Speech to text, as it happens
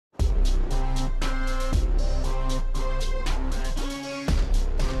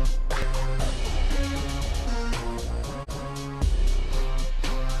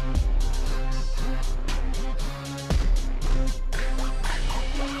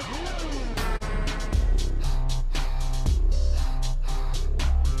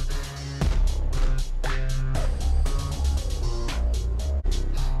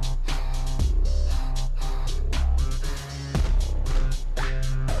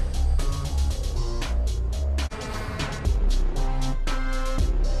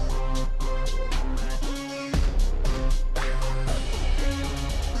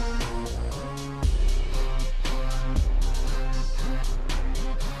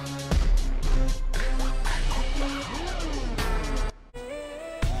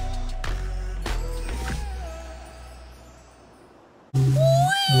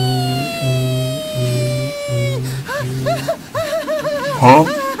Huh?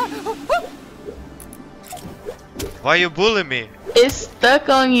 Why you bullying me? It's stuck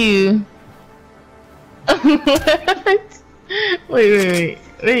on you. wait.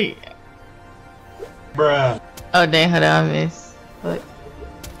 Bruh. Oh dang, hold on, I missed. What?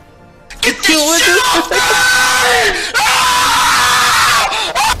 Get this shit off me!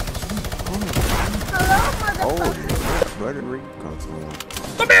 Oh, buttery. Come on.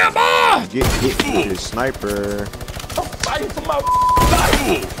 Come here, boy! Get hit with this sniper. I'm fighting for my life.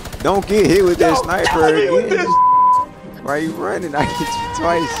 Don't get hit with that sniper Hit me with again. this. Why are you running? I hit you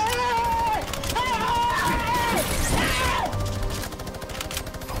twice.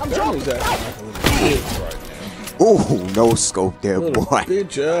 I'm joking. Ooh, no scope there, boy. Good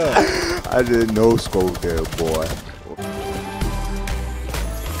job. I did no scope there, boy.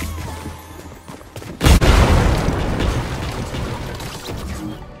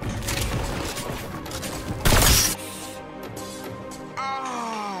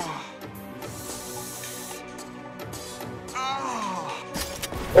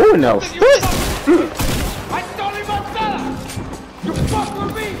 Oh no. I stole my fella! You fuck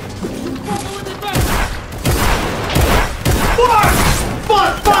with me! You fuck with me back!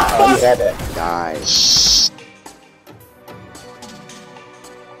 Fuck! Nice.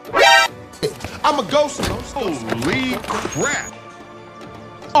 I'm a ghost. Holy crap!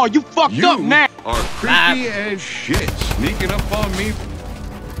 Oh, you fucked up now! Are creepy as shit, sneaking up on me.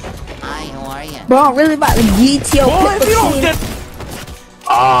 Hi, how are you? Bro, I'm really about to get your Boy, if you don't get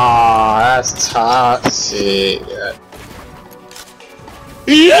Ah, that's toxic.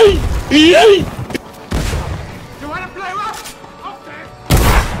 You wanna play rough? Okay.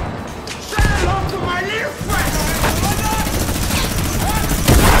 Say hello to my little friend!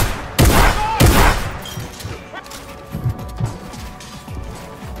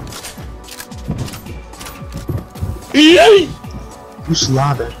 You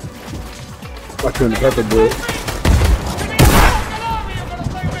slaughtered. I couldn't help it, bro.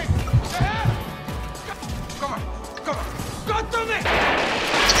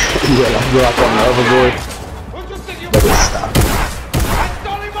 Yeah, I'm going out on the other board. But it's stop. I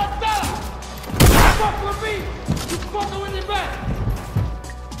stole him my fella! You fuck with me! You fucking with me back!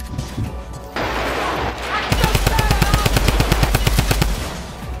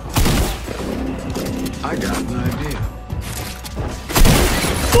 I got an idea.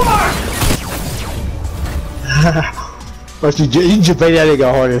 But you just made that nigga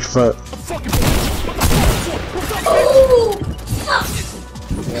hard as fuck.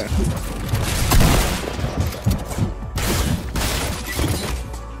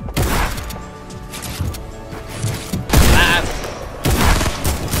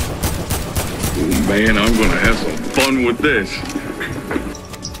 Man, I'm gonna have some fun with this.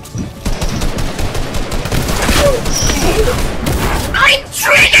 I'm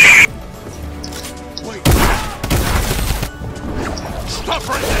triggered! Wait. Stop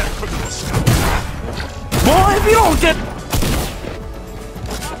right there, criminal scum! Boy, if you don't get...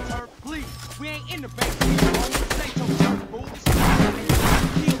 Please, we ain't in the basement. Say your dirt, fool.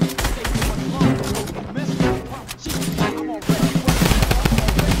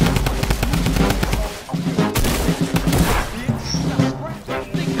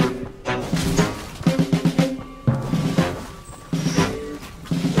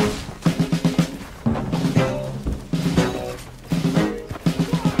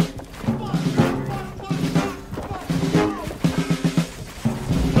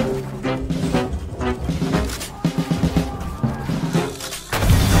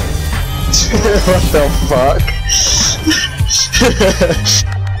 What the fuck?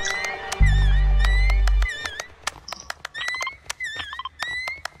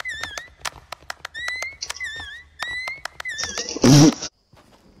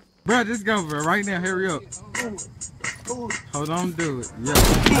 Bro, just go, bro. Right now, hurry up. Hold on, do it. Yeah.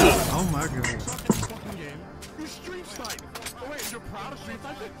 Oh my god. You stream snipe. Oh wait, you're proud of stream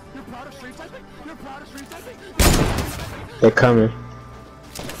sniping? You're proud of stream sniping? You're proud of stream sniping? They're coming.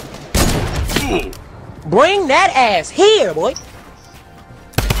 Bring that ass here, boy.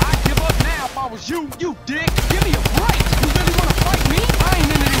 I give up now if I was you, you dick. Give me a break. You really wanna fight me? I ain't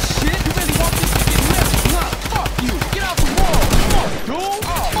into this shit. You really want this to get messy? Nah, fuck you. Get out the wall. Come on, dude.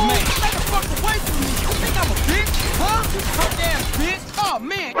 Oh, man. Stay the fuck away from me. You think I'm a bitch? Huh? You punk ass bitch. Oh,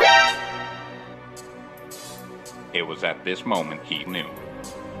 man. It was at this moment he knew.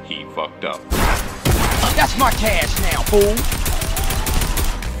 He fucked up. That's my cash now, fool.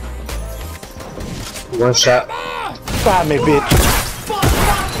 One shot. Find me, bitch. Fuck.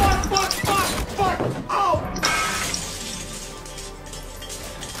 Oh.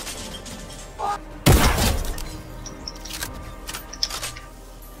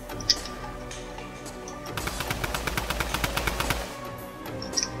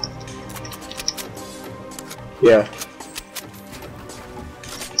 Yeah.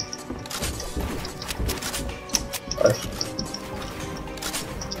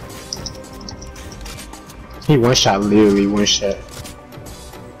 He one shot, literally one shot.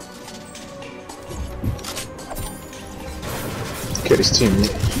 Get his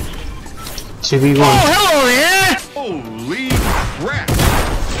teammate. 2v1. Oh, hello there! Holy crap!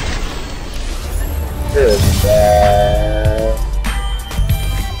 Good bad.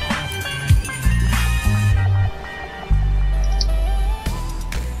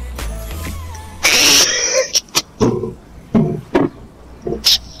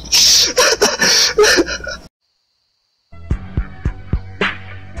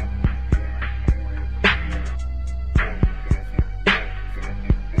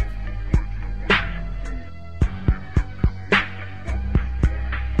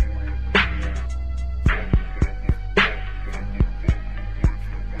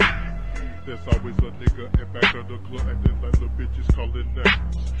 There's always a nigga in back of the club acting like the bitches calling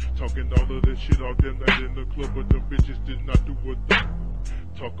names. Talking all of that shit all damn night in the club, but the bitches did not do a thing.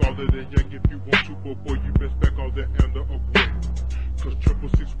 Talk all of that young if you want to, but boy, you best back all that under away. Cause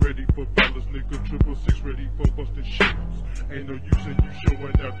 666 ready for violence, nigga. 666 ready for busting shits. Ain't no use in you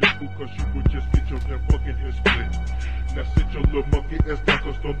showing out your fool, cause you would just get your damn fucking head split. Now sit your little monkey ass down,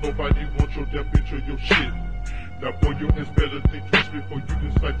 cause don't nobody want your damn bitch or your shit. Now boy, your ass better think twice before you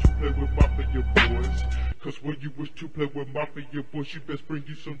decide to play with Mafia boys. Cause when you wish to play with Mafia boys, you best bring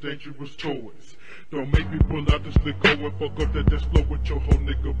you some dangerous toys. Don't make me pull out the slicko and fuck up that dance floor with your whole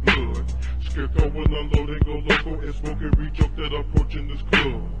nigga blood. Scarecrow will unload and go local and smoke every joke that approaching this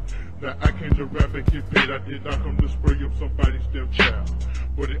club. Now I came to rap and get paid, I did not come to spray up somebody's damn child.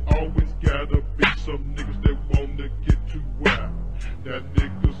 But it always gotta be some niggas that wanna get too wild. Now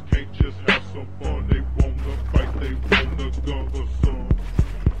niggas can't just have some fun, they wanna fight, they wanna gun or some.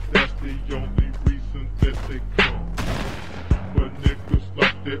 That's the only reason that they come. But niggas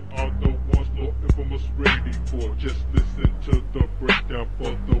like that are the ones no infamous ready for. Just